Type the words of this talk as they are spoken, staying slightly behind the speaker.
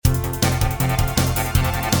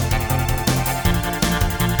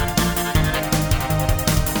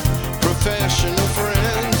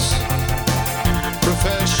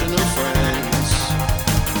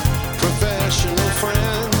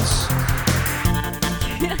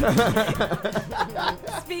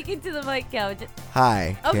Speaking to the mic, Calvin.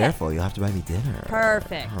 Hi. Okay. Careful, you'll have to buy me dinner.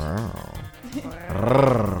 Perfect. Me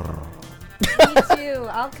too.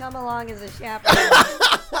 I'll come along as a chaperone.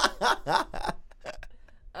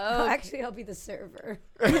 Oh, Actually, I'll be the server.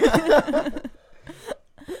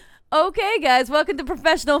 okay, guys. Welcome to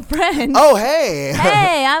Professional Friends. Oh, hey.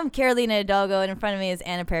 Hey, I'm Carolina Hidalgo, and in front of me is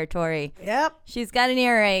Anna Paratori. Yep. She's got an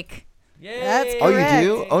earache. That's Oh, you correct.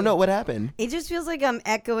 do? Oh, no. What happened? It just feels like I'm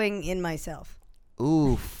echoing in myself.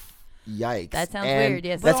 Oof. Yikes. That sounds And weird,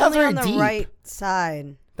 yes. That But sounds only very on the deep. right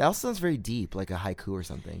side. That also sounds very deep, like a haiku or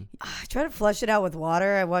something. I try to flush it out with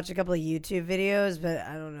water. I watched a couple of YouTube videos, but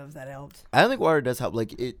I don't know if that helped. I don't think water does help.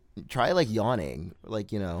 Like, try, like, yawning.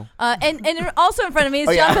 Like, you know. And also in front of me is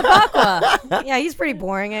Oh, John yeah. Papaqua Yeah, he's pretty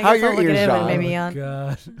boring. I How are guess I'll your look at ears, him and John? maybe Oh, yawn.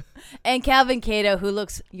 God. and Calvin Cato,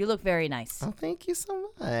 you look very nice. Oh, thank you so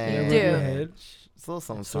much. Yeah, do. your head. It's a little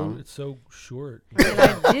something, It's so, something. it's so short. And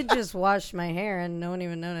I did just wash my hair and no one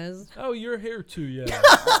even noticed. Oh, your hair too, yeah.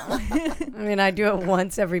 I mean, I do it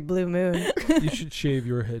once every blue moon. You should shave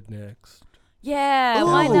your head next. Yeah, Ooh,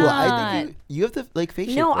 why not? I think you have to, like, face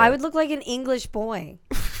shape No, that. I would look like an English boy.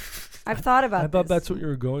 I've thought about I thought this. that's what you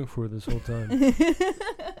were going for this whole time.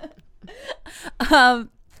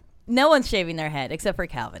 No one's shaving their head except for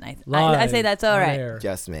Calvin. I Live say that's all on right. air.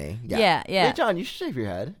 Just me. Yeah. Hey, John, you should shave your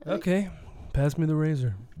head. Okay, pass me the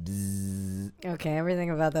razor. Okay, everything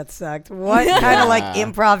about that sucked. What kind of like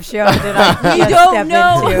improv show did I You just don't step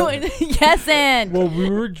know. into? Yes, and Well, we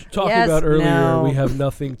were talking Yes, about earlier. no. We have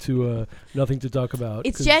nothing to talk about.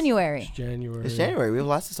 it's 'cause January. It's January. It's January. We have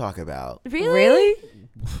lots to talk about. Really?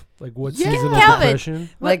 Like what Yeah. season of Calvin. depression?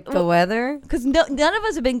 Like the weather? Because none of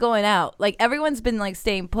us have been going out. Like everyone's been like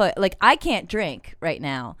staying put. Like I can't drink right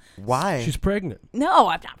now. Why? She's pregnant. No,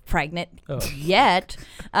 I'm not pregnant Oh. yet,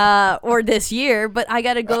 or this year. But I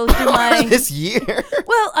got to go through my. this year.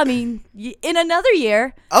 Well, I mean, in another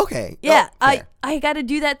year. Okay. Yeah, Oh, fair. I got to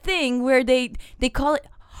do that thing where they call it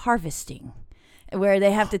harvesting, where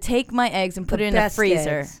they have to take my eggs and put The it in the best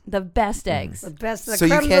freezer. eggs. The best eggs. The best. The So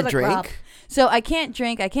you crumbs of can't the drink? crop. So I can't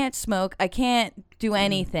drink, I can't smoke, I can't do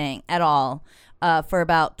anything at all for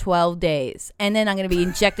about 12 days. And then I'm going to be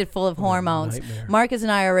injected full of hormones. nightmare. Marcus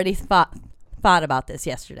and I already thought about this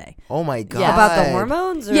yesterday. Oh my god. Yeah. About the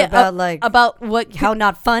hormones or Yeah, about like about what how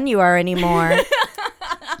not fun you are anymore?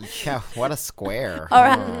 Yeah. What a square. or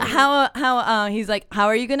how he's like, how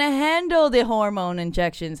are you going to handle the hormone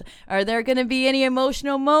injections? Are there going to be any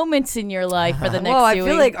emotional moments in your life for the next Well, I few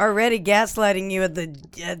feel weeks? like already gaslighting you at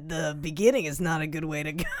the beginning is not a good way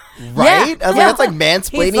to go. Right? Yeah. I was like, that's like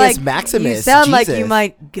mansplaining He's like, as Maximus. you sound like you Jesus.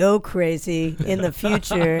 might go crazy in the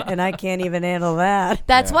future, and I can't even handle that.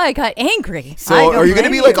 That's why I got angry. So I don't are you going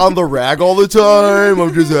to be blame like you. on the rag all the time?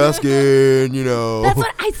 I'm just asking, you know. That's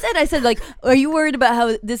what I said. I said, like, are you worried about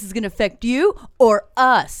how this is going to affect you or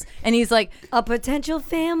us? And he's like, A potential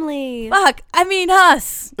family. fuck, I mean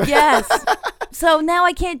us. Yes. So now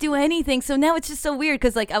I can't do anything. So now it's just so weird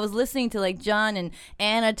because, like, I was listening to, like, John and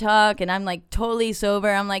Anna talk, and I'm, like, totally sober.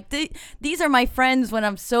 I'm like, these are my friends when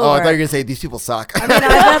I'm sober. Oh, I thought you were going to say these people suck. I mean,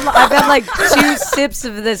 I've had like 2 sips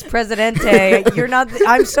of this Presidente. You're not.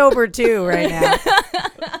 I'm sober too right now.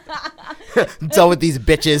 Done with these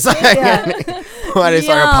bitches. Yeah. Why did I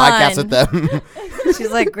start a podcast Yawn. with them?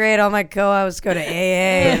 She's like, great. All my co-hosts go to AA,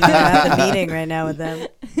 and I'm at the meeting right now with them.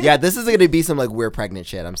 Yeah, this is going to be some like we're pregnant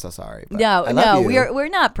shit. I'm so sorry. but No, I love you. we're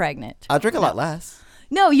not pregnant. I'll drink a lot less.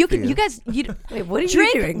 No, you Yeah. guys, you Wait, what are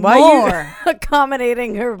drink you doing? Why more. are you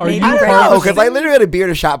accommodating her? Are baby you I don't pregnancy? know, because I literally had a beer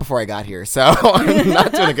and a shot before I got here, so I'm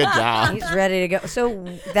not doing a good job. He's ready to go. So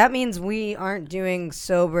that means we aren't doing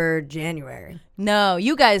sober January. No,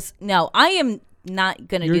 you guys. No, I am not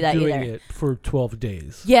gonna You're do that doing either. it for 12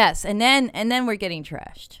 days. Yes, and then we're getting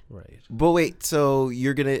trashed. Right. But wait, so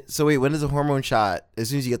when is the hormone shot? As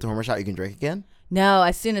soon as you get the hormone shot, you can drink again? No,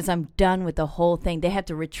 as soon as I'm done with the whole thing, they have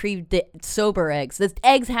to retrieve the sober eggs. The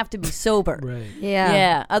eggs have to be sober. Right.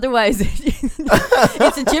 Yeah. Otherwise,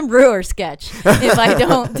 it's a Jim Brewer sketch if I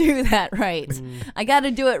don't do that right. I got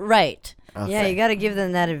to do it right. Yeah, you got to give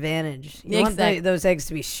them that advantage. You want Exactly. those eggs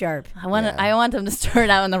to be sharp. I want Yeah. I want them to start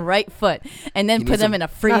out on the right foot and then You put need them some- in a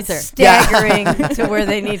Not freezer. staggering to where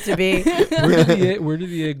they need to be. Where do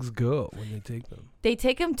the eggs go when they take them? They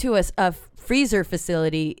take them to a freezer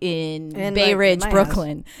facility in In, Bay like, Ridge, my house.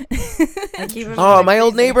 Brooklyn. I keep 'em in Oh, my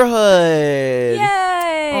old freezer. neighborhood.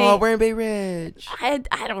 Yay! Oh, we're in Bay Ridge. I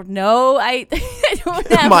don't know. I don't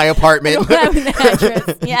have My I apartment. don't have an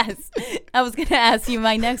address. Yes. I was going to ask you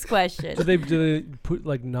my next question. Do they put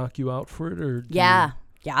knock you out for it or? Yeah.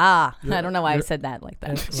 Yeah. You're- I don't know why I you're- said that like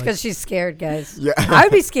And, that. It's like, because she's scared, guys. Yeah.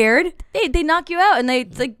 I'd be scared. They knock you out and they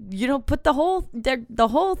like put the whole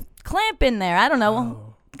clamp in there. I don't know. oh.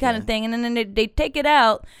 Kind of thing, and then they take it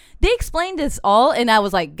out. They explained this all, and I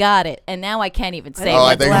was like, "Got it." And now I can't even say. Oh,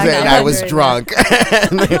 I it. think Black saying eye I was right drunk.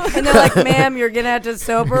 And they're like, "Ma'am, you're gonna have to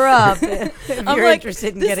sober up if I'm you're like,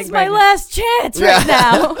 interested in this getting is my pregnant." last chance Yeah. right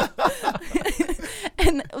now.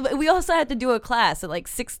 And we also had to do a class at like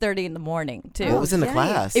 6:30 in the morning too. What was in the Yikes.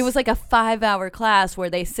 class? It was like a 5-hour class where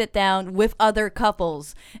they sit down with other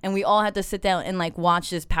couples, and we all had to sit down and like watch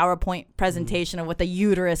this PowerPoint presentation of what the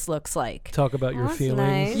uterus looks like. Talk about your That's feelings.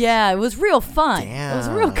 nice. Yeah, it was real fun. It was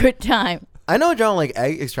a real Damn. good time. I know, John. Like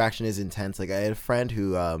egg extraction is intense. Like I had a friend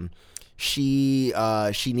who, she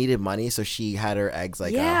needed money, so she had her eggs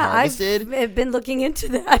like harvested. I've been looking into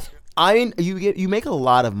that. I mean, you make a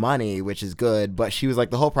lot of money, which is good. But she was like,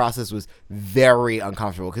 the whole process was very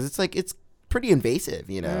uncomfortable because it's pretty invasive.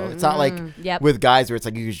 It's not like Yep. with guys where it's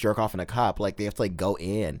like you just jerk off in a cup. Like they have to like go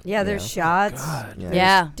in. Yeah, there's shots. Yeah.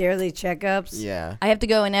 Yeah. Daily checkups. Yeah. I have to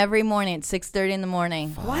go in every morning at 6:30 in the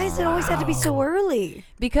morning Why does it always have to be so early?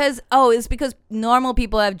 because it's because normal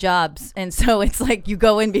people have jobs, and so it's like you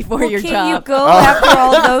go in before your Can't job. you go after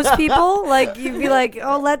all those people? Like you'd be like,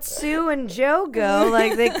 oh, let Sue and Joe go.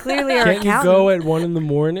 Like they clearly are Can't you accountants. go at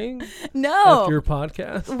 1 a.m. No. after your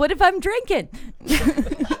podcast? What if I'm drinking?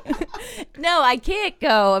 No, I can't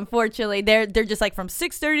go. Unfortunately, they're just like from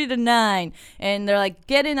 6:30 to 9, and they're like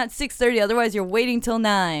get in at 6:30. Otherwise, you're waiting till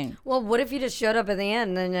 9. Well, what if you just showed up at the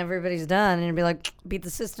end and everybody's done and you'd be like, beat the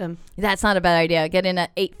system? That's not a bad idea. Get in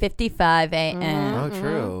at 8:55 a.m. Oh,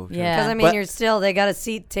 true. Yeah. Because I mean, But- they got a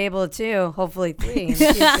seat table of 2, hopefully 3. in the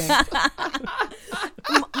future.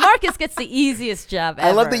 Marcus gets the easiest job ever.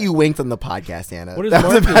 I love that you winked on the podcast, Anna. What does That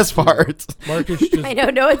was the Marcus best do? part. Marcus just I know,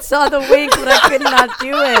 no one saw the wink, but I could not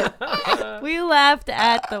do it. We laughed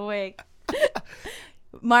at the wig.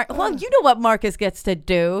 Well, you know what Marcus gets to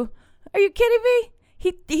do. Are you kidding me?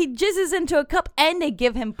 He jizzes into a cup and they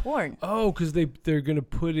give him porn. because they're gonna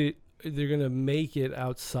put it. They're gonna make it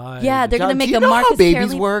outside. Yeah, they're John, gonna make do you a know Marcus how babies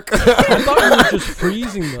Caroline- work? I thought you were just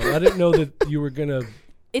freezing them. I didn't know that you were gonna.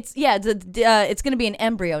 It's gonna be an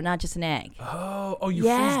embryo, not just an egg. Oh, you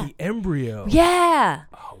Yeah. freeze the embryo. Yeah.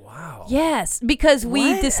 Oh wow. Yes, because What? we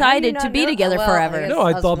How do decided you to not be know? together Well, forever. I No,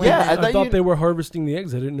 I Us thought women. they, Yeah, I thought you- they were harvesting the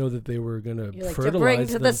eggs. I didn't know that they were gonna You're like, to fertilize bring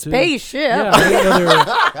to them the too. spaceship. Yeah, I didn't know they were.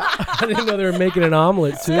 I didn't know they were making an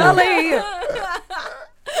omelet too. Scully.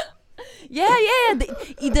 Yeah.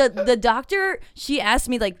 The doctor, she asked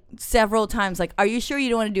me like several times, like, "Are you sure you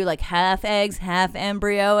don't want to do like half eggs, half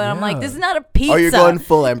embryo?" And I'm like, Yeah. "This is not a pizza." Oh, you're going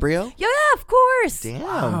full embryo? Yeah, of course. Damn.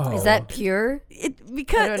 Wow. Is that pure?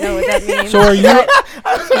 Because I don't know what that means. So are you?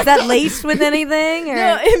 Is that laced with anything? Or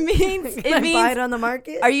No, it means can I it buy means. it on the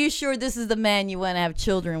market? Are you sure this is the man you want to have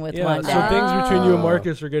children with Yeah. one So day? things between you and Oh.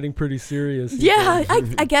 Marcus are getting pretty serious. these Yeah,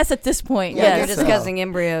 days. I guess at this point, Yeah, yes. you're discussing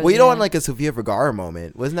embryos. Well, you don't yeah. want like a Sofia Vergara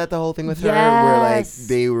moment. Wasn't that the whole thing with her? Where like Yes.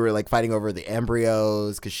 they were like fighting over the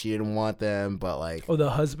embryos because she didn't want them, but like Oh, the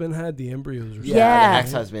husband had the embryos. Or Yeah. the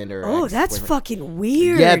ex-husband or Oh, that's ex-boyfriend. fucking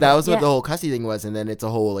weird. Yeah, that was what Yeah. the whole custody thing was, and then it's a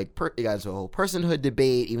whole like it got into a whole personhood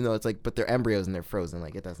debate. Even though it's like, but they're embryos and they're frozen.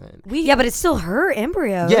 Like it doesn't. Yeah, but it's still her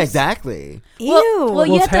embryos. Yeah, exactly. Ew. Well, Well,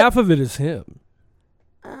 you it's have to- half of it is him.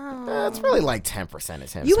 That's really like 10%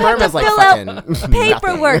 is him. You Sperm have to is like fill fucking out nothing.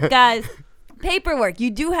 paperwork, guys. Paperwork.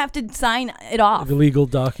 You do have to sign it off. The legal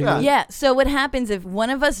document. Yeah. So what happens if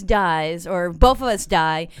one of us dies or both of us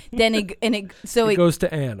die? Then it Goes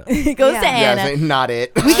to Anna. it goes to Yeah. Anna. Yeah, not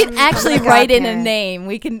it. We can actually the write in a godparent. name.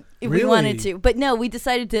 We can if we Really? wanted to, but no, we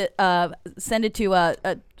decided to send it to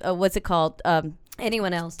what's it called?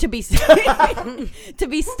 Anyone else? To be to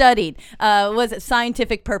be studied. Was it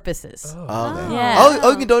scientific purposes? Oh, okay. Yeah.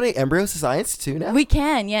 Oh, you can donate embryos to science too now. We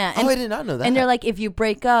can, yeah. I did not know that. And they're like, if you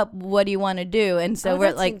break up, what do you want to do? And so Oh, we're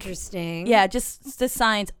that's like, interesting. yeah, just the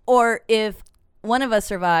science. Or if one of us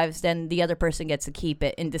survives, then the other person gets to keep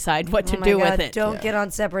it and decide what to Oh my do God, with it. Don't Yeah. get on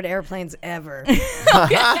separate airplanes ever.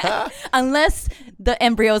 Unless the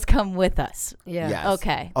embryos come with us. Yeah. Yes.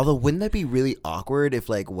 Okay. Although, wouldn't that be really awkward if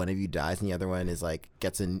like one of you dies and the other one is like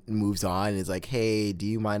gets and moves on and is like, hey, do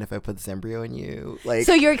you mind if I put this embryo in you? Like,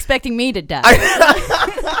 So you're expecting me to die.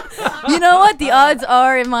 You know what? The odds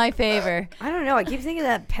are in my favor. I don't know. I keep thinking of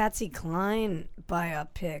that Patsy Cline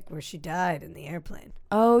biopic where she died in the airplane.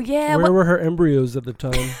 Oh, yeah. Where were her embryos at the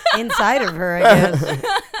time? Inside of her, I guess.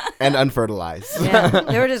 and unfertilized. Yeah.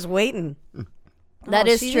 They were just waiting. That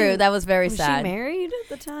Oh, is she true. didn't- That was very Was sad. she married at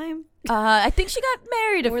the time? I think she got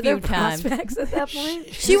married a Were few there times. prospects at that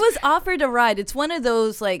point? She was offered a ride. It's one of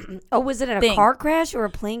those like Oh, was it in a Thing. car crash or a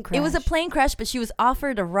plane crash? it was a plane crash, but she was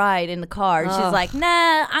offered a ride in the car. And she's Ugh. like,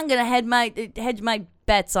 "Nah, I'm gonna hedge my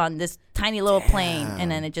bets on this tiny little plane." And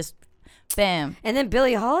then it just, bam, And then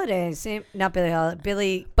Billie Holiday, not Billie Holiday,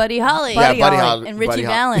 Billie. Buddy Holly, Yeah, Buddy Holly Holly. and Richie Buddy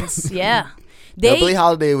Hol- Valens. Yeah, No, they. Billie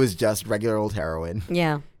Holiday was just regular old heroin.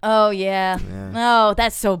 Yeah. Oh yeah. Oh,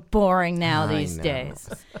 that's so boring now I these know. days.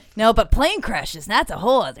 No, but plane crashes—that's a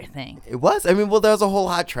whole other thing. It was. I mean, well, there was a whole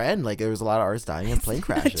hot trend. Like, there was a lot of artists dying in plane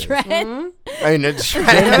crashes. Trend. I mean, it's There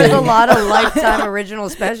trend. was a lot of Lifetime original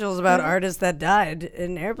specials about artists that died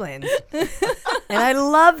in airplanes. And I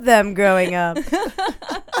loved them growing up.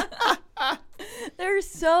 There's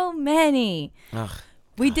so many. Ugh.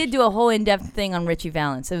 We did do a whole in-depth thing on Richie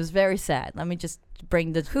Valens. It was very sad. Let me just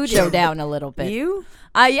bring the show down a little bit. You?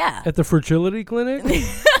 Yeah. At the fertility clinic,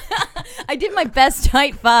 I did my best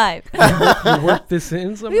height 5. you worked this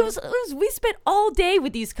in somewhere. We spent all day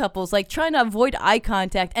with these couples, like trying to avoid eye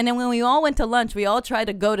contact. And then when we all went to lunch, we all tried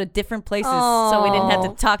to go to different places so we didn't have to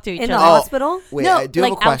Aw. talk to each In the other. hospital? Wait, no, I do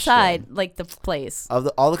like have a question. outside, like the place. Of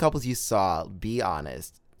all the couples you saw, be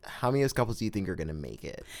honest. How many of those couples do you think are gonna make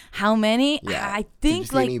it? How many? Yeah. I Did you think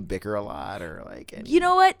see like any bicker a lot or like any? you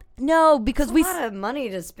know what? No, because It's a we lot of money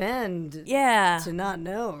to spend yeah. to not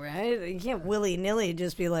know, right? You can't willy-nilly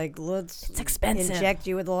just be like, let's It's expensive. inject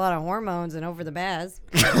you with a lot of hormones and over the baths.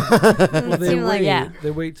 Well, they seemed like- wait. yeah.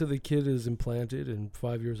 They wait till the kid is implanted and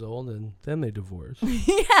 5 years old, and then they divorce.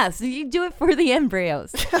 Yeah, so you do it for the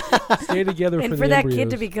embryos. Stay together And for for the that embryos. kid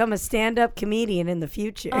to become a stand-up comedian in the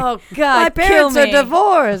future. Oh God, My parents kill are me.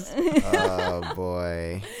 divorced. Oh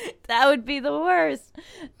boy. That would be the worst.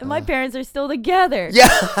 And my parents are still together. Yeah.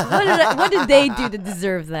 What did they do to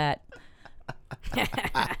deserve that?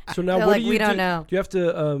 So now, They're what like, do you "We don't do? know." Do you have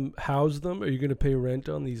to house them? Are you going to pay rent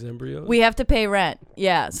on these embryos? We have to pay rent.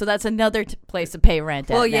 Yeah, so that's another place to pay rent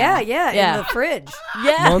at Well, now. yeah, in the fridge.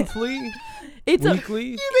 Yeah. Monthly, It's a, weekly.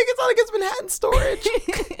 You think it's not like it's Manhattan storage?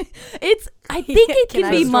 it's I think it Can can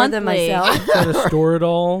I be store them monthly. myself? Got to store it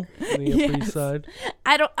all on the Upper Yes. East Side.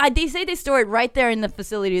 They say they store it right there in the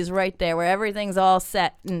facilities right there where everything's all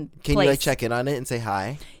set in Can place. you like check in on it and say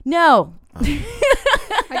hi? No.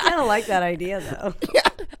 I kind of like that idea, though.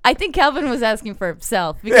 I think Calvin was asking for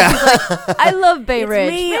himself because he's like, I love Bay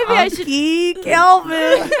Ridge. Me, Maybe I should Unky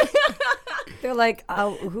Calvin. They're like,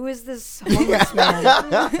 oh, who is this homeless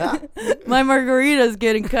man? my margarita's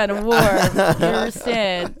getting kind of warm. You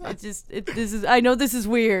understand? It's just this is. I know this is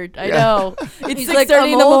weird. I know. It's He's 6:30 like, in the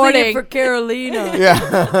I'm holding it morning. for Carolina.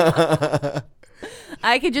 Yeah.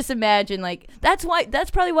 I could just imagine like that's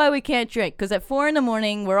probably why we can't drink because at 4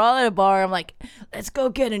 a.m. we're all at a bar. I'm like, let's go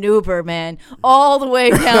get an Uber, man, all the way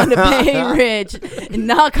down to Bay Ridge and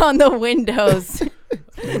knock on the windows.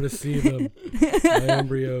 I want to see them. My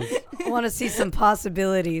embryos. I want to see some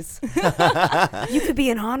possibilities. You could be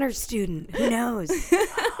an honors student. Who knows?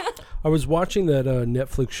 I was watching that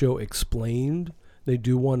Netflix show Explained. They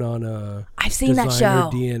do one on I've seen that designer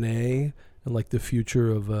show. DNA and like the future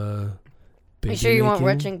of Are you sure you weren't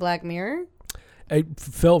watching Black Mirror? It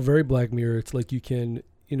felt very Black Mirror. It's like you can,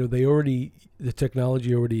 the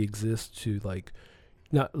technology already exists to like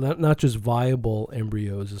not just viable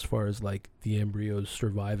embryos as far as like the embryos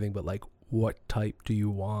surviving, but like what type do you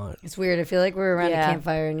want? It's weird. I feel like we're around Yeah. a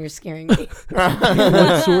campfire and you're scaring me.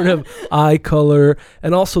 What sort of eye color?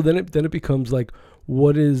 And also then it becomes like,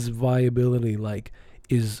 what is viability? Like,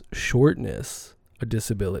 is shortness a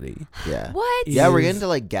disability? Yeah. What? Yeah, we're Is- getting to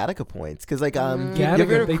like Gattaca points because like you ever heard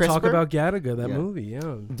Gattaca. of They talk CRISPR? about Gattaca, that Yeah. movie.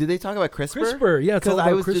 Yeah. Did they talk about CRISPR? CRISPR. Yeah, it's all Because about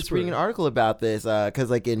I was CRISPR. just reading an article about this because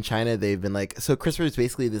like in China they've been like CRISPR is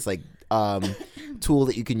basically this like tool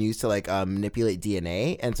that you can use to like manipulate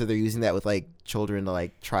DNA, and so they're using that with like children to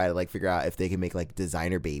like try to like figure out if they can make like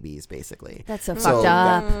designer babies basically. That's so So- fucked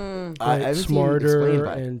up. I Like, haven't seen smarter explained,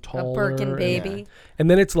 but- and A taller. Birkin and- baby. And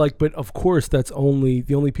then it's like, but of course, that's only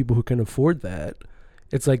the only people who can afford that.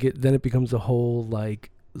 It's like then it becomes a whole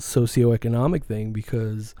like socioeconomic thing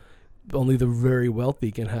because only the very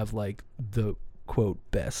wealthy can have like the quote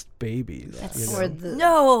best babies. you know? Or the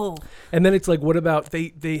No. And then it's like, what about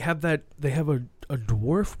they have a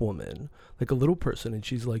dwarf woman, like a little person, and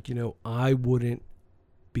she's like, I wouldn't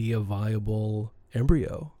be a viable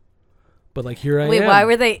embryo, But like here I Wait, am. why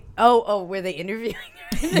were they? Oh, were they interviewing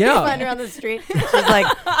her? They Yeah. find her on the street. She's like,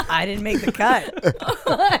 I didn't make the cut.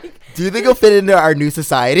 like Do you think it'll fit into our new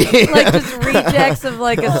society? just rejects of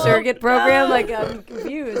like a surrogate program. Like I'm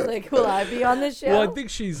confused. Like, will I be on this show? Well, I think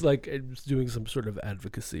she's like doing some sort of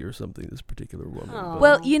advocacy or something. This particular woman. Oh. but-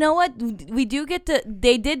 Well, you know what? We do get to.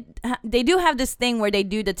 They do have this thing where they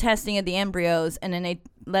do the testing of the embryos, and then they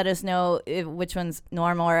let us know which one's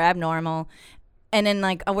normal or abnormal. And then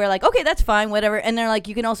like we're like, okay, that's fine, whatever. And they're like,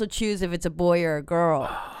 you can also choose if it's a boy or a girl.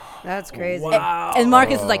 That's crazy. Wow. And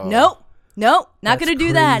Marcus is like, nope, not That's gonna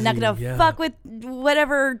do that. Not crazy, gonna yeah. fuck with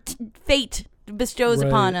whatever fate bestows Right,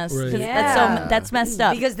 upon us. right. 'Cause Yeah. that's messed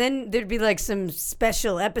up. Because then there'd be like some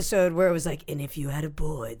special episode where it was like, and if you had a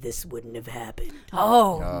boy, this wouldn't have happened.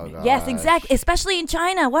 Oh, yes, exactly. Especially in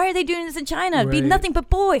China. Why are they doing this in China? It'd be Right. nothing but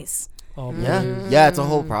boys. Oh, yeah, man. yeah, it's a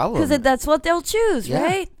whole problem. Because that's what they'll choose, Yeah.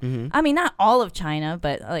 right? I mean, not all of China,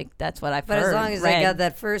 but like that's what I've But heard. as long as read. they got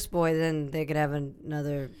that first boy, then they could have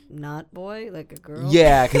another not boy, like a girl.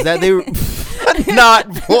 Yeah, because that they were not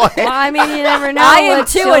boy. Well, I mean, you never know I am what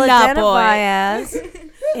too she'll a not boy. identify as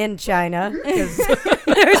in China because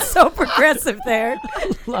they're so progressive there.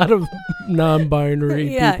 A lot of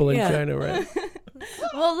non-binary Yeah, people in yeah. China, right?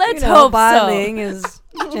 well, let's You know, hope Biling is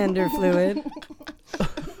gender fluid.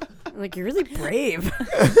 Like, you're really brave.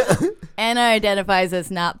 so. Anna identifies as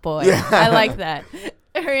not boy. Yeah. I like that.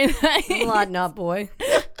 Very A nice. lot not boy.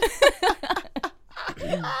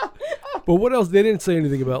 But what else? They didn't say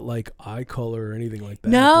anything about like eye color or anything like that.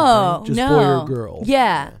 No, did they? Just no. boy or girl.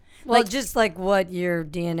 Yeah. Well, Like- just like what your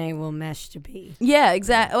DNA will mesh to be. Yeah,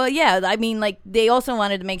 exactly. Well, yeah. I mean, like they also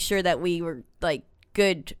wanted to make sure that we were like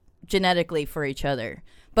good genetically for each other.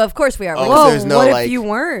 But of course we are. Oh, Like, so there's no, what if like, you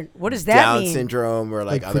weren't? What does that Down mean? syndrome or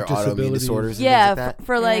like Like other for autoimmune disabilities. disorders. And yeah, things like that.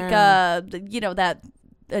 for like Yeah. you know that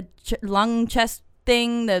lung chest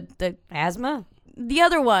thing, the Asthma?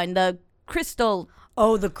 other one, the crystal.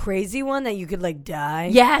 Oh, the crazy one that you could like die?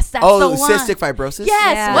 Yes, that's Oh, the one. cystic fibrosis.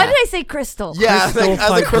 Yes. Yeah. Why did I say crystal? Yeah, Crystal I was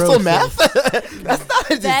like crystal fibrosis. meth. That's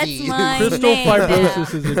not a That's disease. my Crystal name now.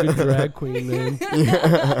 fibrosis is a good drag queen name.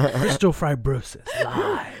 Crystal fibrosis.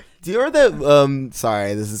 Live. Do you remember that?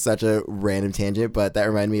 Sorry, this is such a random tangent, but that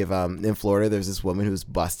reminded me of in Florida. There's this woman who was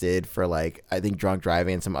busted for like I think drunk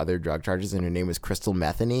driving and some other drug charges, and her name was Crystal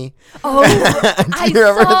Metheny. Oh, I you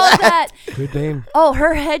remember saw that? that. Good name. Oh,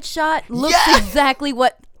 her headshot looks Yeah. exactly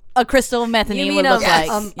what a crystal methany You would mean a, look like.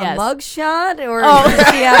 a Yes. mug shot? Or Oh. did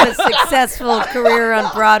she have a successful career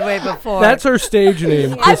on Broadway before? That's her stage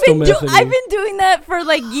name, Crystal Metheny. I've been doing that for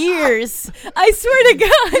like years. I swear to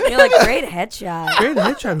God. You're like, great headshot. Great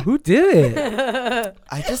headshot. Who did it?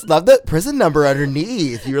 I just love the prison number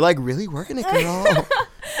underneath. You're like really working it, girl.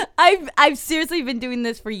 I've seriously been doing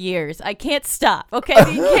this for years. I can't stop. Okay,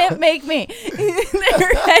 you can't make me.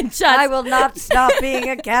 Their headshots. I will not stop being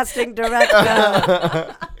a casting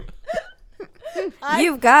director.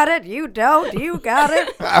 You've got it. You don't. You got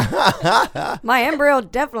it. My embryo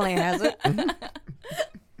definitely has it.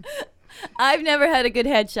 I've never had a good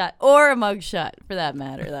headshot or a mugshot for that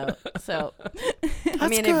matter, though. So I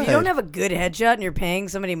mean, if good. you don't have a good headshot and you're paying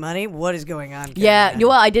somebody money, what is going on? yeah, Caroline?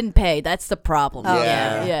 well, I didn't pay. That's the problem. Oh,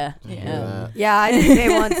 yeah. Yeah, I did pay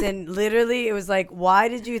once, and literally it was like, why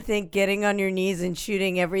did you think getting on your knees and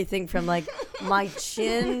shooting everything from like my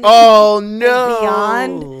chin? Oh no!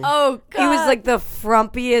 Beyond. Oh God. It was like the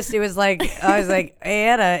frumpiest. It was like, I was like, hey,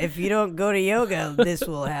 Anna, if you don't go to yoga, this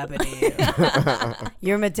will happen to you.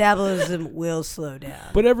 Your metabolism will slow down.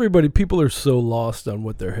 But people are so lost on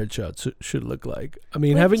what their headshots should look like. I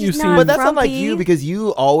mean, Which haven't you is seen? not But that's not like Frumpy. you because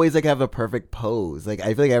you always like have a perfect pose. Like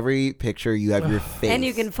I feel like every picture you have your face. And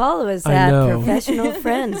you can follow us I at know. Professional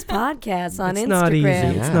Friends Podcast on it's Instagram. not easy.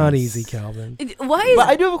 It's Yes. not easy, Calvin. Why is But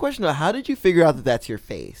I do have a question though. How did you figure out that that's your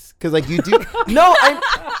face? Because like you do. No,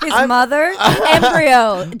 His I'm- mother.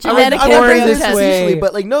 embryo genetic I'm born embryo this test? way. essentially,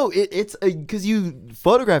 but like no, it's because you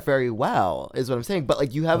photograph very well, is what I'm saying. But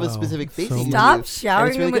like you have a Wow, specific face. so that you Stop do, and showering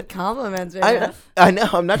it's him really with good. compliments right now. I know.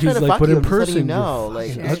 I'm not He's trying to like, fuck but you. in I'm just letting person, you know. Like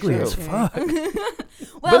fucking it's ugly true. as fuck.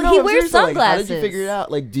 Well, But no, he I'm wears seriously, like, sunglasses. how did you figure it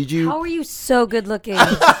out? Like, did you? How are you so good looking? Tell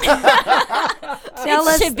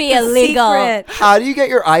us should be the illegal. secret. How do you get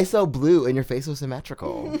your eye so blue and your face so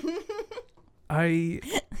symmetrical?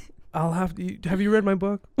 I'll have to. Have you read my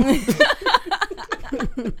book?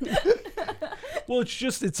 Well,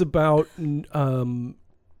 it's about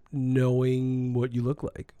knowing what you look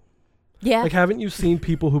like. Yeah, Like, haven't you seen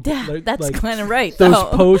people who yeah, like, that's like kind of right. those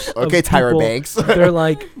though. posts? of Okay, Tyra people, Banks. They're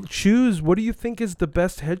like, choose. What do you think is the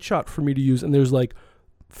best headshot for me to use? And there's like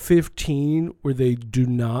 15 where they do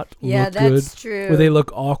not Yeah, look good. that's true. Where they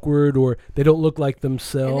look awkward or they don't look like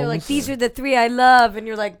themselves. And they're like, these are the 3 I love. And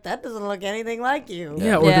you're like, that doesn't look anything like you.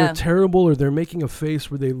 Yeah, or Yeah. they're terrible, or they're making a face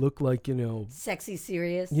where they look like, Sexy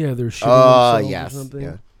serious. yeah, they're shitting themselves Yes. or something.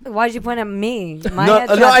 Yeah. Why'd you point at me? My No,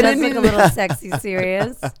 headshot no, I does didn't look a mean little sexy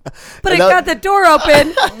serious. But I No. got the door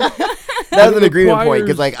open. That was an It agreement point requires-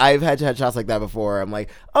 because like I've had shots like that before. I'm like,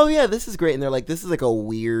 oh yeah, this is great, and they're like, this is like a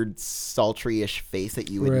weird sultry-ish face that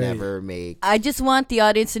you would Right. never make. I just want the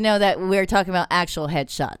audience to know that we're talking about actual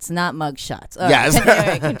headshots, not mug shots. All Yes.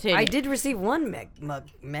 continue. I did receive one mug shot.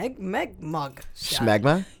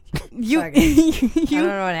 Schmagma? You, I don't you,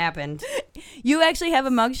 know what happened. you actually have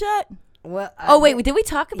a mug shot? Well, Oh wait, did we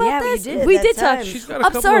talk about Yeah, we this? did We that did talk. time. She's got a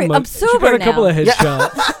I'm couple sorry, of I'm she's sober got a couple now. of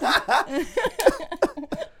headshots.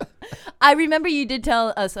 I remember you did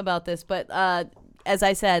tell us about this, but as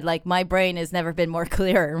I said, like my brain has never been more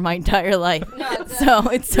clear in my entire life. So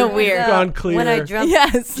it's so You're weird. gone clear. When I jumped,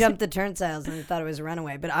 Yes. jumped the turnstiles and I thought it was a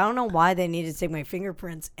runaway, but I don't know why they needed to take my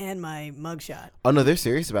fingerprints and my mugshot. Oh no, they're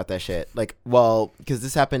serious about that shit. Like, well, because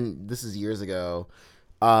this happened. This is years ago.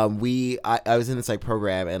 I was in this like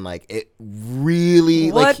program and like it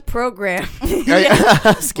really What program?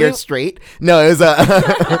 like scared straight. No, it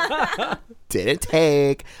was didn't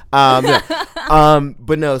take. No.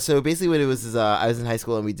 But no. So basically, what it was is I was in high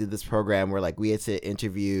school and we did this program where like we had to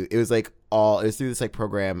interview. It was like it was through this like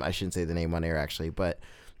program. I shouldn't say the name on air actually, but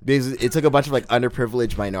basically it took a bunch of like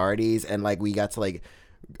underprivileged minorities and like we got to like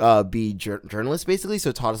be journalists basically. So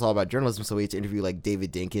it taught us all about journalism. So we had to interview like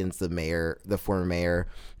David Dinkins, the former mayor,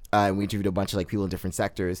 and we interviewed a bunch of like people in different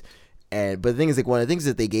sectors. But the thing is, like, one of the things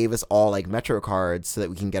that they gave us all like Metro cards so that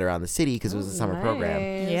we can get around the city because it was a summer program.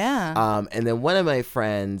 Yeah. And then one of my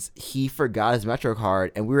friends, he forgot his Metro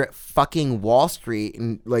card, and we were at fucking Wall Street,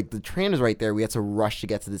 and like the train was right there. We had to rush to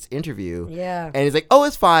get to this interview. Yeah. And he's like, "Oh,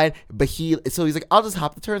 it's fine." But he's like, "I'll just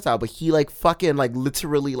hop the turnstile." But he like fucking like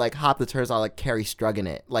literally like hopped the turnstile like Carrie Strug in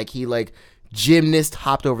it. Like he like gymnast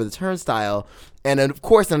hopped over the turnstile. And then, of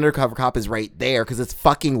course, an undercover cop is right there because it's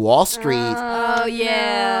fucking Wall Street. Oh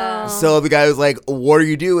yeah. So the guy was like, "What are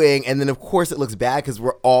you doing?" And then, of course, it looks bad because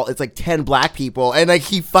it's like 10 black people. And like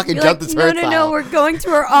he fucking You're jumped like, the turnstile. No, we're going to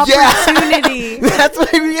our Yeah. opportunity. That's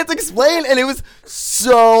what we had to explain. And it was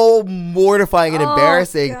so mortifying and Oh,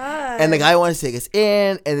 embarrassing. God. And the guy wanted to take us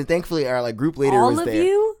in. And then thankfully our like group leader was All of there.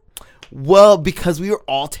 you? Well, because we were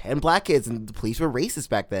all 10 black kids and the police were racist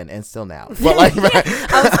back then and still now. But like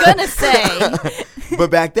I was gonna say.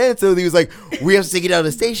 but back then, so he was like, "We have to take you down to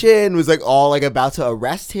the station," was like all like about to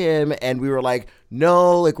arrest him, and we were like,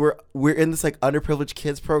 "No, like we're in this like underprivileged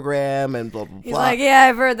kids program and blah blah blah." He's like, yeah,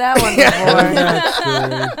 I've heard that one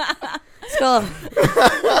before.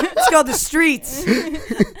 It's called the streets.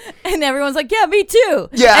 And everyone's like, yeah, me too.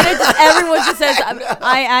 Yeah. And everyone just says,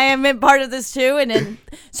 I am in part of this too. And then,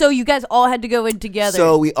 so you guys all had to go in together.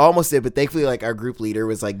 So we almost did, but thankfully, like our group leader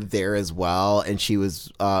was like there as well, and she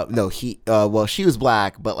was she was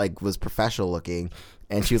black, but like was professional looking,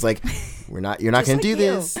 and she was like, you're not gonna like do you.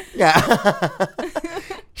 this, yeah.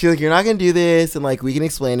 She's like, you're not gonna do this, and like we can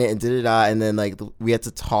explain it, and da. And then like we had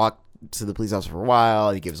to talk to the police officer for a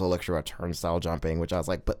while. He gave us a lecture about turnstile jumping, which I was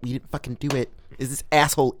like, but we didn't fucking do it. Is this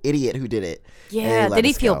asshole idiot who did it? And yeah. let Did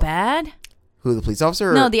he us feel go. bad? Who, the police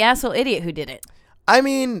officer? Or- No, the asshole idiot who did it. I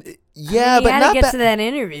mean, yeah, You but had not to get bad. to that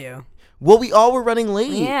interview. Well, we all were running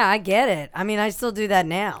late. Yeah, I get it. I mean, I still do that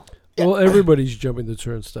now. Well, everybody's jumping the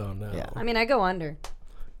turnstile now. Yeah. I mean, I go under.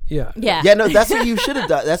 Yeah. Yeah. Yeah, no, that's what you should have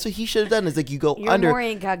done. That's what he should have done. Is like you go You're under. more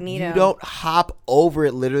incognito. You don't hop over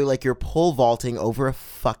it. Literally, like you're pole vaulting over a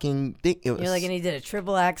fucking thing. It was, You're like, and he did a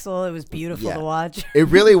triple axle. It was beautiful Yeah. to watch. it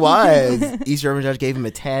really was. East German judge gave him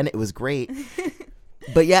a 10. It was great.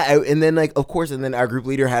 But yeah, and then like of course, and then our group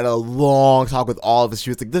leader had a long talk with all of us. She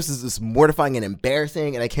was like, "This is just mortifying and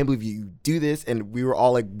embarrassing, and I can't believe you do this." And we were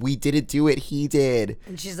all like, "We didn't do it. He did."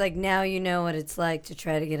 And she's like, now you know what it's like to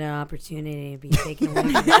try to get an opportunity to be taken away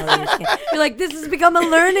from you. You're like, this has become a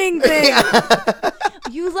learning thing.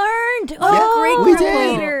 You learned. What a great Oh, we group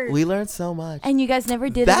did. leader. We learned so much. And you guys never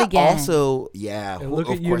did it that again. also, yeah. And look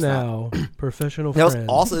of at you course not. now, professional That was friend.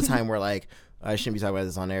 also the time where like I shouldn't be talking about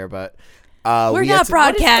this on air, but We're we not had to-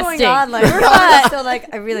 What is broadcasting. going on? Like, we're But- still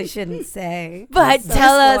like, I really shouldn't say. But So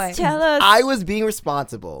tell this us, boy. tell us. I was being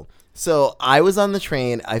responsible. So I was on the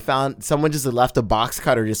train. I found someone just had left a box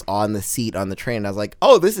cutter just on the seat on the train. I was like,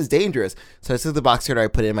 "Oh, this is dangerous." So I took the box cutter. I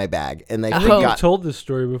put it in my bag, and like I think Oh. you've told this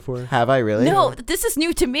story before. have I really? No, this is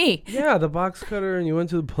new to me. Yeah, the box cutter, and you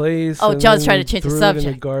went to the place. Oh, and John's then trying you to change the threw it in the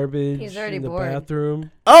subject. garbage. He's already in the bored. bathroom.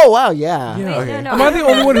 Oh wow, yeah. Yeah. Okay. no, Am I the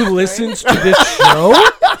only one who listens to this show?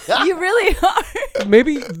 You really are.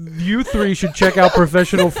 Maybe you three should check out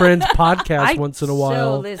Professional Friends podcast once in a So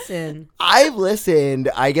while. listen. I've listened.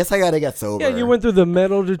 I guess I gotta get sober. Yeah, you went through the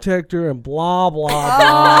metal detector and blah blah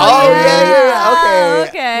blah. Oh yeah.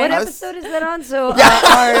 Okay. What I was- episode is that on? So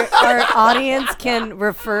our audience can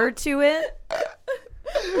refer to it.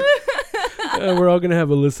 We're all gonna have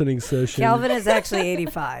a listening session. Calvin is actually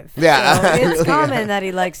 85. Yeah, So I it's really common am. that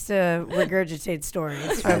he likes to regurgitate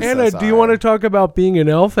stories. I'm so Anna, do you sorry. want to talk about being an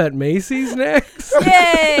elf at Macy's next?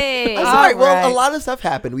 Yay! I'm sorry. Well, Alright. a lot of stuff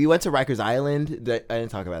happened. We went to Rikers Island. I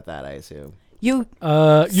didn't talk about that. I assume. You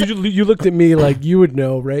You looked at me like you would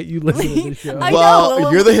know, right? You listen to the show. I Well,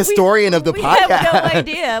 know. you're the historian of the we have no podcast.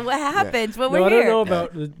 idea what happens when No, we're I here. don't know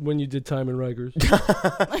about when you did time in Rikers.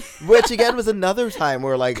 Which again was another time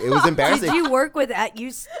where like it was embarrassing. Did you work with at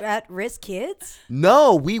risk kids?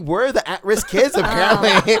 No, we were the at-risk kids.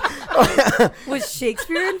 Apparently, Was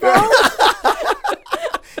Shakespeare involved?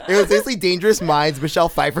 it was basically Dangerous Minds. Michelle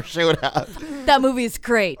Pfeiffer showed up. That movie is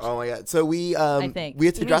great. Oh my god! So we think. we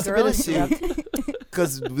had to You dress mean up in a Girl suit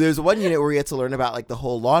because there's one unit where we had to learn about like the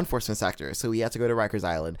whole law enforcement sector. So we had to go to Rikers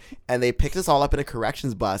Island, and they picked us all up in a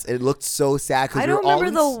corrections bus. It looked so sad because I we were don't all remember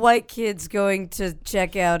in the white kids going to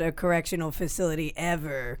check out a correctional facility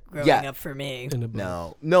ever growing Yeah. up for me. In a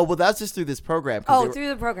book. No, well that's just through this program. 'cause Oh, they were- through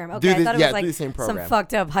the program. through Okay, I the- thought it yeah, was like through the same some program.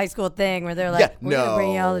 fucked up high school thing where they're like, Yeah, we're gonna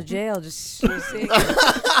bring you all to no. jail. Just you see.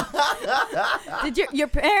 Did your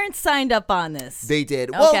parents signed up on this? They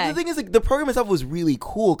did. Well, Okay. the thing is, like, the program itself was really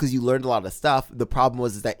cool because you learned a lot of stuff. The problem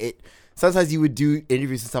was is that it sometimes you would do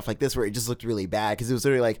interviews and stuff like this where it just looked really bad because it was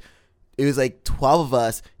literally like it was like 12 of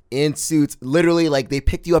us in suits. Literally, like they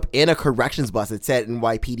picked you up in a corrections bus. It said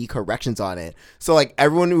NYPD corrections on it. So like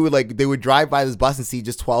everyone who would like they would drive by this bus and see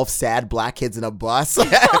just 12 sad black kids in a bus in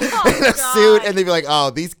a suit, and they'd be like, "Oh,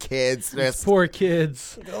 these kids." Just Poor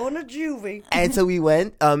kids. Going to juvie. And so we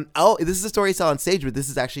went. This is a story I saw on stage, but this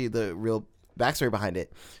is actually the real backstory behind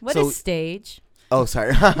it. What is so, stage? Oh,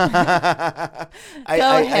 sorry. Go ahead,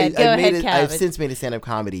 I've Calvin. since made a stand-up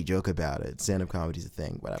comedy joke about it. Stand-up comedy's a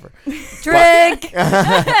thing, whatever. Drink.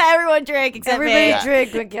 Everyone drank except Everybody me. Yeah.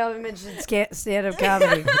 drink when Calvin mentioned stand-up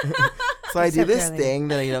comedy. So I do Except this Caroline. thing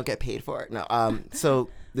that you don't get paid for. No. So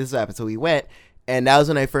this is what happened. So we went, and that was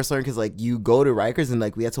when I first learned because like you go to Rikers and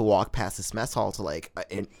like we had to walk past this mess hall to like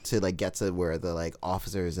get to where the like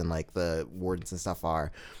officers and like the wardens and stuff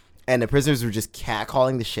are, and the prisoners were just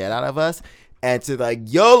catcalling the shit out of us. And to like,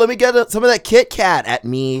 yo, let me get some of that Kit Kat at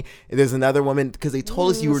me. And there's another woman because they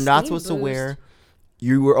told us you were not steam supposed to boost. wear.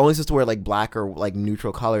 You were only supposed to wear like black or like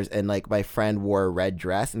neutral colors. And like my friend wore a red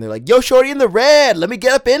dress, and they're like, yo, shorty in the red, let me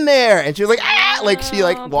get up in there. And she was like, ah, like she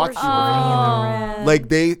like walked. Oh. Like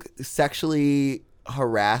they sexually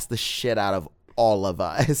harassed the shit out of all of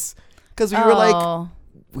us because we were like Oh.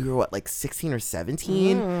 we were what like 16 or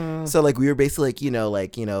 17. So like we were basically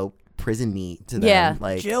like prison meat to them. Yeah.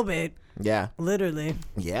 Like Jailbait, yeah. literally.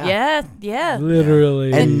 Yeah. Yeah.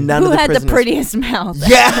 Literally. And none Who of the had the prisoners- prettiest mouth?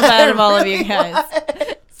 Yeah. out of all of you guys.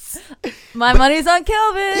 My money's on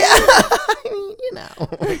Kelvin.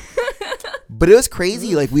 I mean, but it was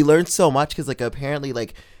crazy. Like we learned so much because like apparently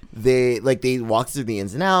like they walked through the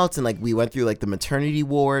ins and outs, and like we went through like the maternity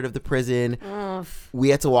ward of the prison. We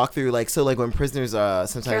had to walk through like when prisoners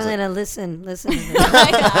sometimes like, Carolina, listen to this.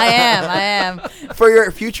 I am. for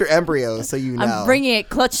your future embryos, so you know. I'm bringing it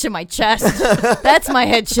clutched to my chest. That's my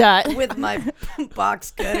headshot. With my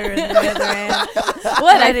box cutter in the other hand.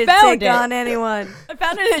 What? Ready I to found take it. on anyone. I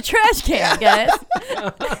found it in a trash can, guys.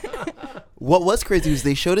 What was crazy was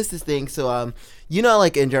they showed us this thing. So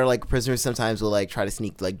like in general, like prisoners sometimes will like try to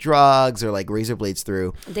sneak like drugs or like razor blades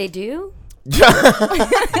through. They do?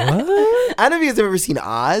 I don't know if you guys have ever seen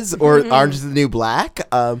Oz or Orange is the New Black.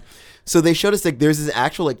 So they showed us like there's this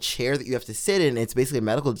actual like chair that you have to sit in. It's basically a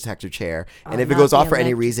medical detector chair, and if it not goes the off for any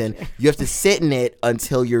electric reason, you have to sit in it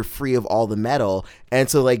until you're free of all the metal. And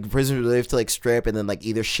so like prisoners they have to like strip and then like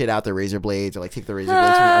either shit out their razor blades or like take the razor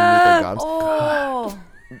blades from underneath their gums. Oh.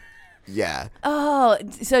 Yeah. Oh.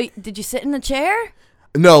 So did you sit in the chair?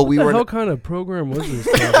 No, we What the hell were. kind of program was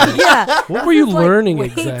this? Calvin? Yeah. What were you Like, learning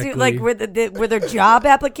wait, dude, exactly? like, were there job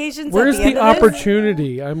applications? Where's at the, the end of this?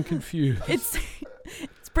 opportunity? I'm confused. It's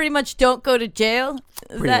pretty much don't go to jail.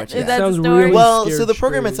 Is Pretty that, much, is yeah. that Sounds the story? really- Well, scared so the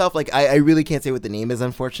program straight. itself, like I really can't say what the name is,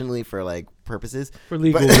 unfortunately, for like purposes. For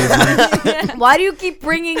legal reasons. Why do you keep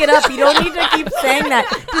bringing it up? You don't need to keep saying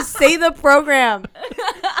that. Just say the program.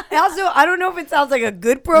 Also, I don't know if it sounds like a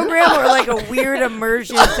good program or like a weird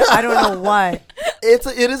immersion to I don't know what. It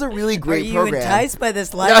is a really Are great you program. enticed by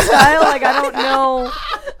this lifestyle? Like, I don't know.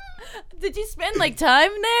 Did you spend like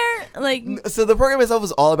time there? Like, So the program itself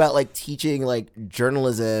was all about like teaching like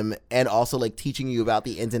journalism and also like teaching you about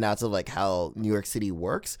the ins and outs of like how New York City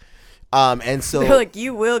works. And so They're like,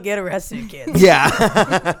 you will get arrested, kids. yeah,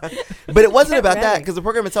 but it wasn't Get about that ready. because the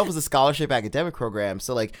program itself was a scholarship academic program.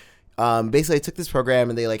 So like, basically I took this program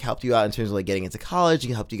and they like helped you out in terms of like getting into college.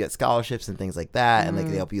 You helped you get scholarships and things like that. And like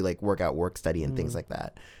they help you like work out work study and things like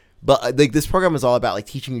that. But like this program was all about like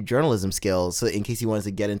teaching you journalism skills. So in case you wanted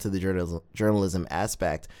to get into the journalism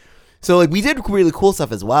aspect. So like we did really cool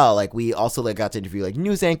stuff as well. Like we also like got to interview like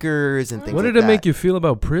news anchors and things What like did it that. make you feel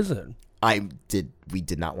about prison? We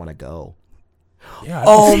did not want to go. Yeah. I'd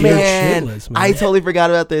Oh be scared man. shitless, I totally forgot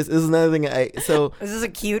about this. This is another thing. So Is this a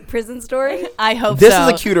cute prison story? I hope this so.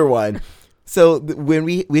 is a cuter one. So when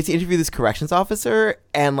we had to interview this corrections officer,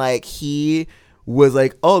 and like he was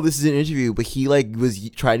like, "Oh, this is an interview," but he like was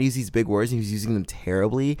trying to use these big words and he was using them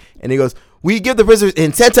terribly. And he goes, "We give the prisoners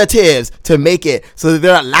incentives to make it so that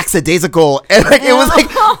they're not lackadaisical." And like it was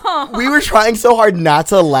like we were trying so hard not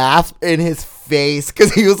to laugh in his face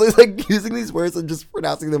because he was like using these words and just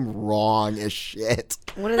pronouncing them wrong as shit.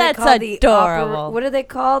 What are That's they called? adorable. What are they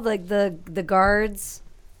called? Like the guards?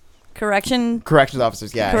 Correction. Corrections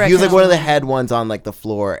officers, yeah. He was Corrections like one of the head ones on like the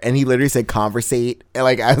floor, and he literally said "conversate," and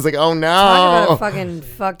like I was like, "Oh no!" Talk about a fucking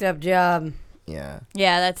fucked up job. Yeah.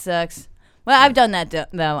 Yeah, that sucks. Well, I've done that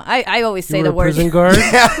though. I always say You the were a words. prison guard?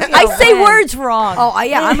 I say when? words wrong. Oh,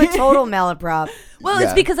 yeah, I'm a total malaprop. well, Yeah.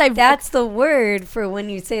 it's because I. That's the word for when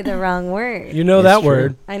you say the wrong word. You know It's that true.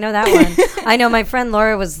 word. I know that one. I know my friend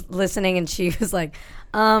Laura was listening and she was like,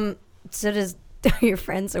 so does are your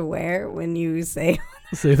friends aware when you say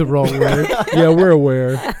Say the wrong word. Yeah, we're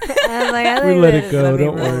aware. I was like, I We think let they it just go. let me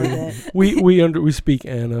Don't roll worry. with it. We speak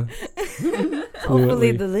Anna. Hopefully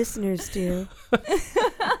fluently. the listeners do.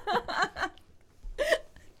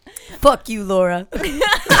 Fuck you, Laura.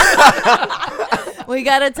 We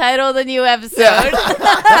got to title the new episode.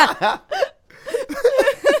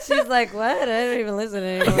 She's like, what? I don't even listen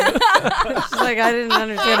anymore. She's like, I didn't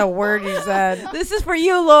understand a word you said. This is for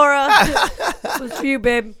you, Laura. It's for you,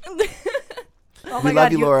 babe. Oh We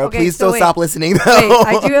love you, Laura. okay, Please so don't wait. stop listening, though. Wait,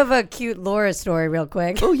 I do have a cute Laura story real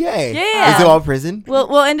quick. Oh, yay. Yeah. Is it all prison?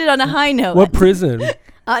 We'll end it on a high note. What prison?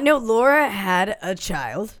 No, Laura had a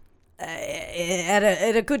child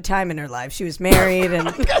at a good time in her life. She was married and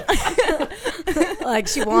like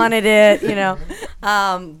she wanted it, you know.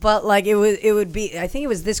 But like it would be. I think it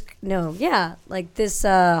was this. No, yeah, like this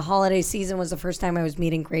holiday season was the first time I was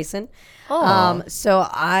meeting Grayson. So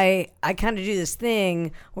I kind of do this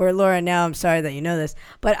thing where Laura. Now I'm sorry that you know this,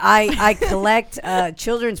 but I collect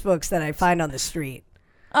children's books that I find on the street.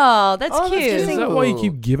 Oh, that's Oh, that's cute. Is that why you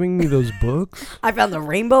keep giving me those books? I found the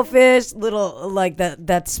rainbow fish, little like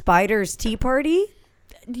that spider's tea party.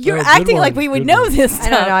 You're Oh, good acting one, like we would good know one. this I stuff.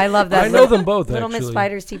 don't know. I love that. I know them both, Little Miss actually.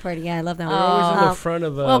 Spider's tea party. Yeah, I love that one. They're always in Um, the front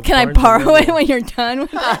of Well, can I Barnes and borrow it Noble. when you're done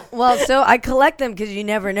with it? Well, so I collect them because you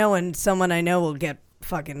never know when someone I know will get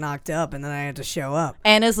fucking knocked up, and then I have to show up.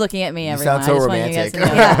 Anna's looking at me, You everyone. sound so I just want you guys romantic. to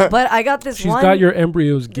know. Yeah, but I got this She's one. got your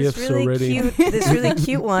embryos this gifts really already. cute. This really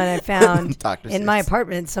cute one I found Dr. in my Seuss.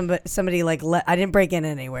 apartment. Somebody like I didn't break in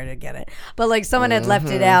anywhere to get it, but like someone had left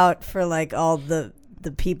Mm-hmm. it out for like all the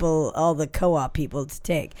people, all the co-op people to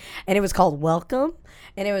take, and it was called Welcome.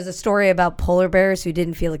 And it was a story about polar bears who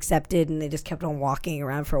didn't feel accepted, and they just kept on walking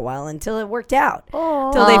around for a while until it worked out.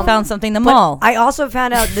 Till they found something to But maul. I also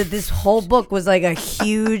found out that this whole book was like a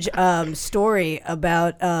huge story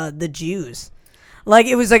about the Jews. Like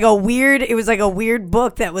it was like a weird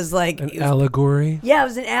book that was like An it was- allegory. yeah, it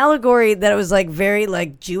was an allegory that was like very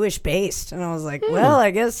like Jewish based, and I was like, well,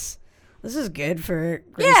 I guess this is good for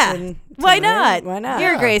yeah. Grayson. to Why learn. not? Why not?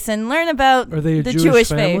 You're Grayson. Learn about Are they a the Jewish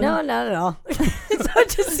faith. family? No, not at all. So it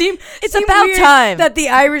just seemed It's seemed about weird time. that the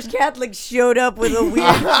Irish Catholics showed up with a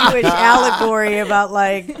weird Jewish allegory about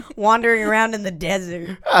like wandering around in the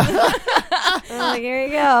desert. I'm like, here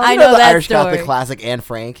you go. I You know the that Irish Catholic story. classic Anne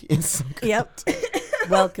Frank. It's so good. Yep.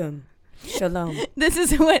 Welcome. Shalom. This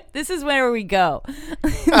is where we go.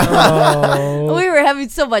 Oh. We were having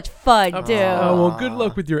so much fun, dude. Oh, well, good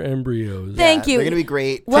luck with your embryos. Thank you. They're gonna be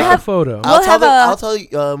great. We'll Take have- a photo. We'll have I'll tell you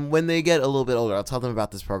when they get a little bit older. I'll tell them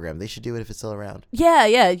about this program. They should do it if it's still around. Yeah,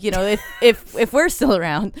 yeah. You know, if we're still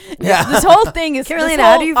around, Yeah. this whole thing is. Carolina, this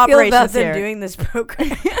how whole do you feel operation's about them here. doing this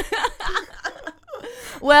program?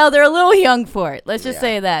 Well, they're a little young for it. Let's just Yeah.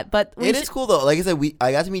 say that. But It is cool though. Like I said,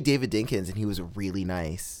 I got to meet David Dinkins, and he was really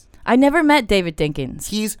nice. I never met David Dinkins.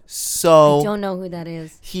 He's I so. don't know who that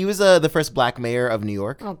is. He was the first black mayor of New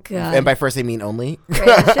York. Oh God! And by first I mean only. Wait,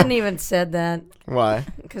 I shouldn't even said that Why?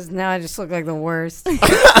 because now I just look like the worst.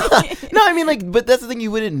 No, I mean like, but that's the thing,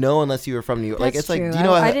 you wouldn't know unless you were from New York. Like That's it's like, true. do you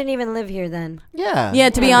know? I didn't even live here then. Yeah. Yeah,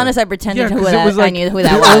 to be honest, I pretended Yeah, who 'cause that, it was like I knew who the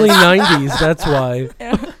that early was. 90s. That's why.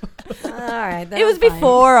 All right. It was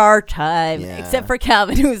before our time, Yeah. except for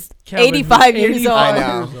Calvin, who's Calvin, 85 years 85 old. I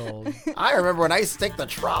know. years old. I remember when I used to take the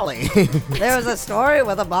trolley. There was a story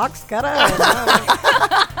with a box cutter.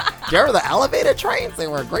 Do you remember the elevator trains? They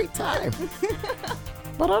were a great time.